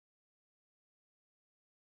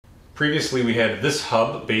Previously we had this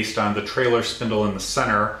hub based on the trailer spindle in the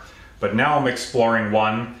center, but now I'm exploring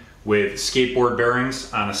one with skateboard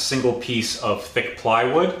bearings on a single piece of thick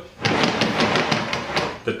plywood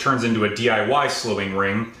that turns into a DIY slewing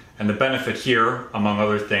ring. And the benefit here, among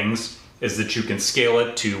other things, is that you can scale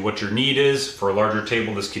it to what your need is. For a larger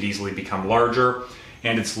table, this could easily become larger,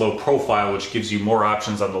 and it's low profile, which gives you more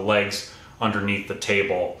options on the legs underneath the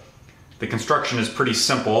table. The construction is pretty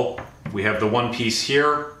simple. We have the one piece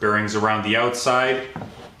here, bearings around the outside,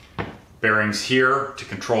 bearings here to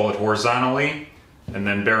control it horizontally, and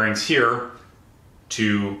then bearings here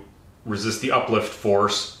to resist the uplift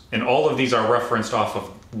force. And all of these are referenced off of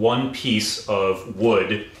one piece of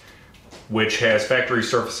wood, which has factory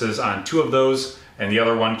surfaces on two of those, and the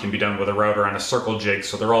other one can be done with a router on a circle jig,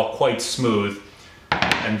 so they're all quite smooth,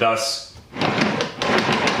 and thus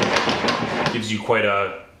gives you quite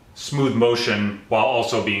a smooth motion while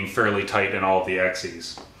also being fairly tight in all of the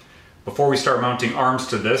axes. Before we start mounting arms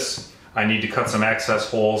to this, I need to cut some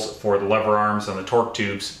access holes for the lever arms and the torque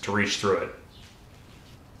tubes to reach through it.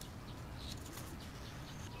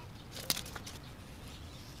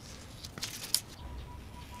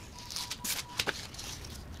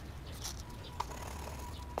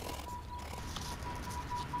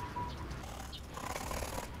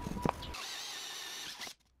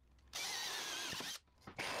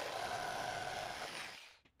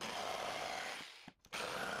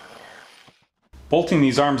 Bolting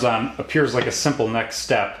these arms on appears like a simple next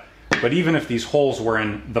step, but even if these holes were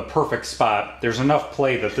in the perfect spot, there's enough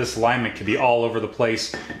play that this alignment could be all over the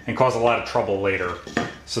place and cause a lot of trouble later.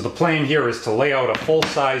 So the plan here is to lay out a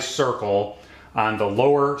full-size circle on the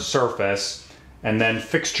lower surface and then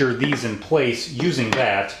fixture these in place using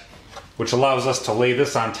that, which allows us to lay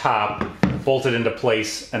this on top, bolt it into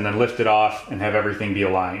place, and then lift it off and have everything be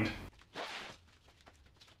aligned.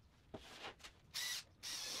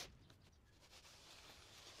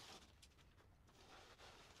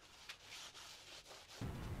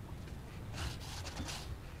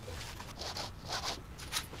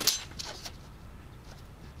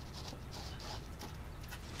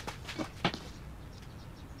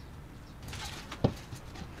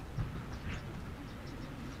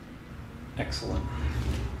 Excellent.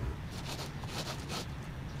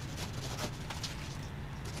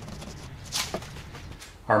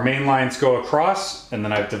 Our main lines go across, and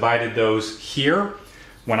then I've divided those here.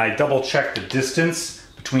 When I double check the distance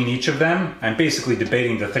between each of them, I'm basically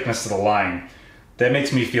debating the thickness of the line. That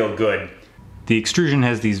makes me feel good. The extrusion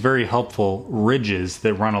has these very helpful ridges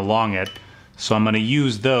that run along it, so I'm going to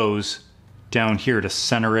use those down here to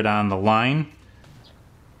center it on the line.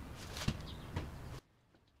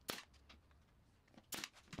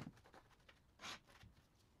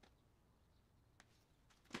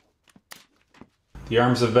 The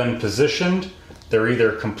arms have been positioned. They're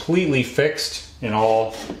either completely fixed in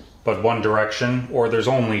all but one direction, or there's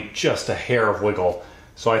only just a hair of wiggle.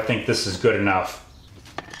 So I think this is good enough.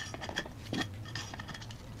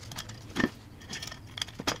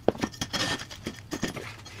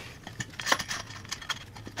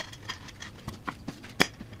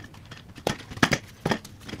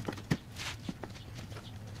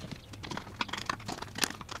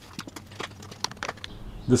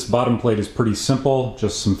 This bottom plate is pretty simple,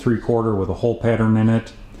 just some 3/4 with a hole pattern in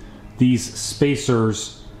it. These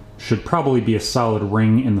spacers should probably be a solid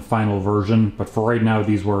ring in the final version, but for right now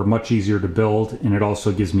these were much easier to build, and it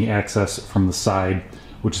also gives me access from the side,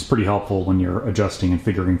 which is pretty helpful when you're adjusting and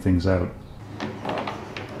figuring things out.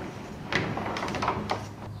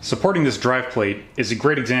 Supporting this drive plate is a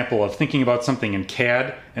great example of thinking about something in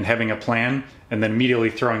CAD and having a plan, and then immediately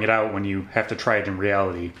throwing it out when you have to try it in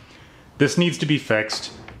reality. This needs to be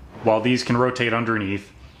fixed, while these can rotate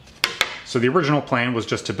underneath. So the original plan was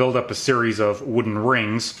just to build up a series of wooden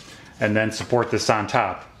rings and then support this on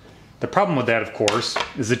top. The problem with that, of course,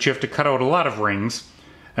 is that you have to cut out a lot of rings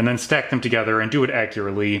and then stack them together and do it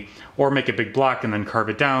accurately, or make a big block and then carve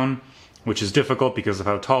it down, which is difficult because of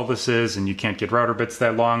how tall this is and you can't get router bits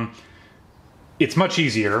that long. It's much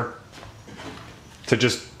easier to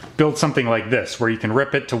just build something like this, where you can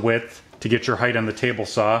rip it to width to get your height on the table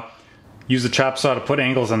saw, use a chop saw to put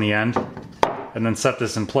angles on the end, and then set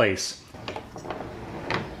this in place.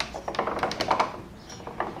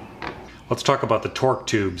 Let's talk about the torque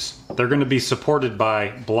tubes. They're going to be supported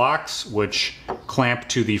by blocks which clamp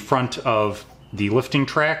to the front of the lifting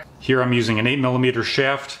track. Here I'm using an 8mm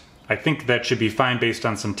shaft. I think that should be fine based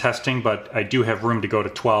on some testing, but I do have room to go to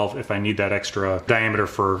 12 if I need that extra diameter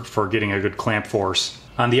for getting a good clamp force.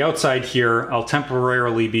 On the outside here, I'll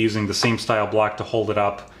temporarily be using the same style block to hold it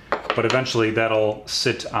up, but eventually that'll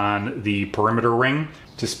sit on the perimeter ring.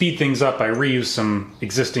 To speed things up, I reused some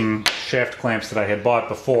existing shaft clamps that I had bought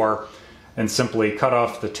before and simply cut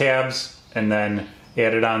off the tabs and then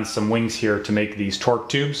added on some wings here to make these torque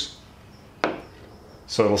tubes.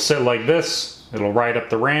 So it'll sit like this, it'll ride up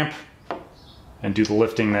the ramp and do the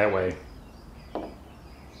lifting that way.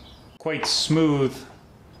 Quite smooth,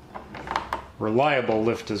 reliable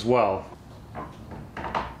lift as well.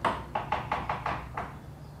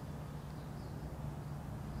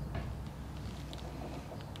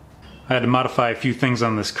 I had to modify a few things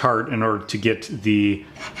on this cart in order to get the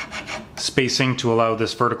spacing to allow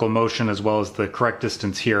this vertical motion as well as the correct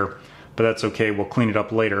distance here, but that's okay, we'll clean it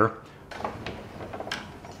up later.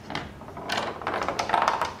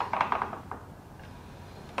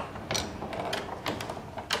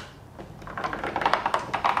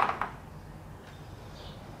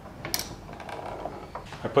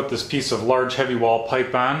 I put this piece of large heavy wall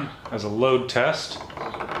pipe on as a load test.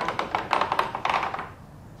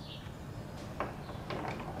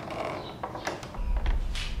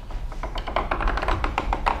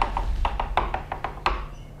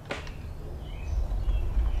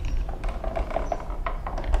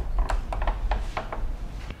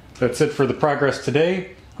 That's it for the progress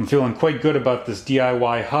today. I'm feeling quite good about this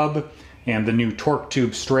DIY hub and the new torque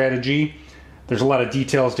tube strategy. There's a lot of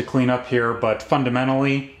details to clean up here, but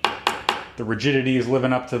fundamentally, the rigidity is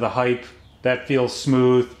living up to the hype. That feels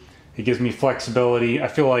smooth. It gives me flexibility. I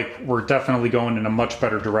feel like we're definitely going in a much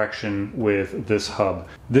better direction with this hub.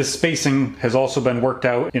 This spacing has also been worked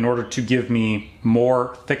out in order to give me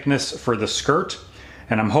more thickness for the skirt,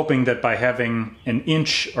 and I'm hoping that by having an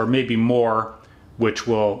inch or maybe more, which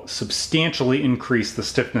will substantially increase the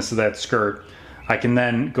stiffness of that skirt, I can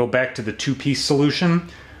then go back to the two-piece solution,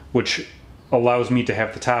 which allows me to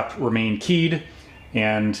have the top remain keyed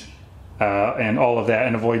and all of that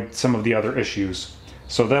and avoid some of the other issues.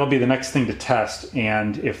 So that'll be the next thing to test,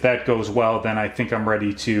 and if that goes well, then I think I'm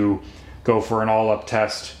ready to go for an all-up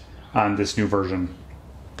test on this new version.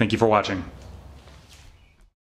 Thank you for watching.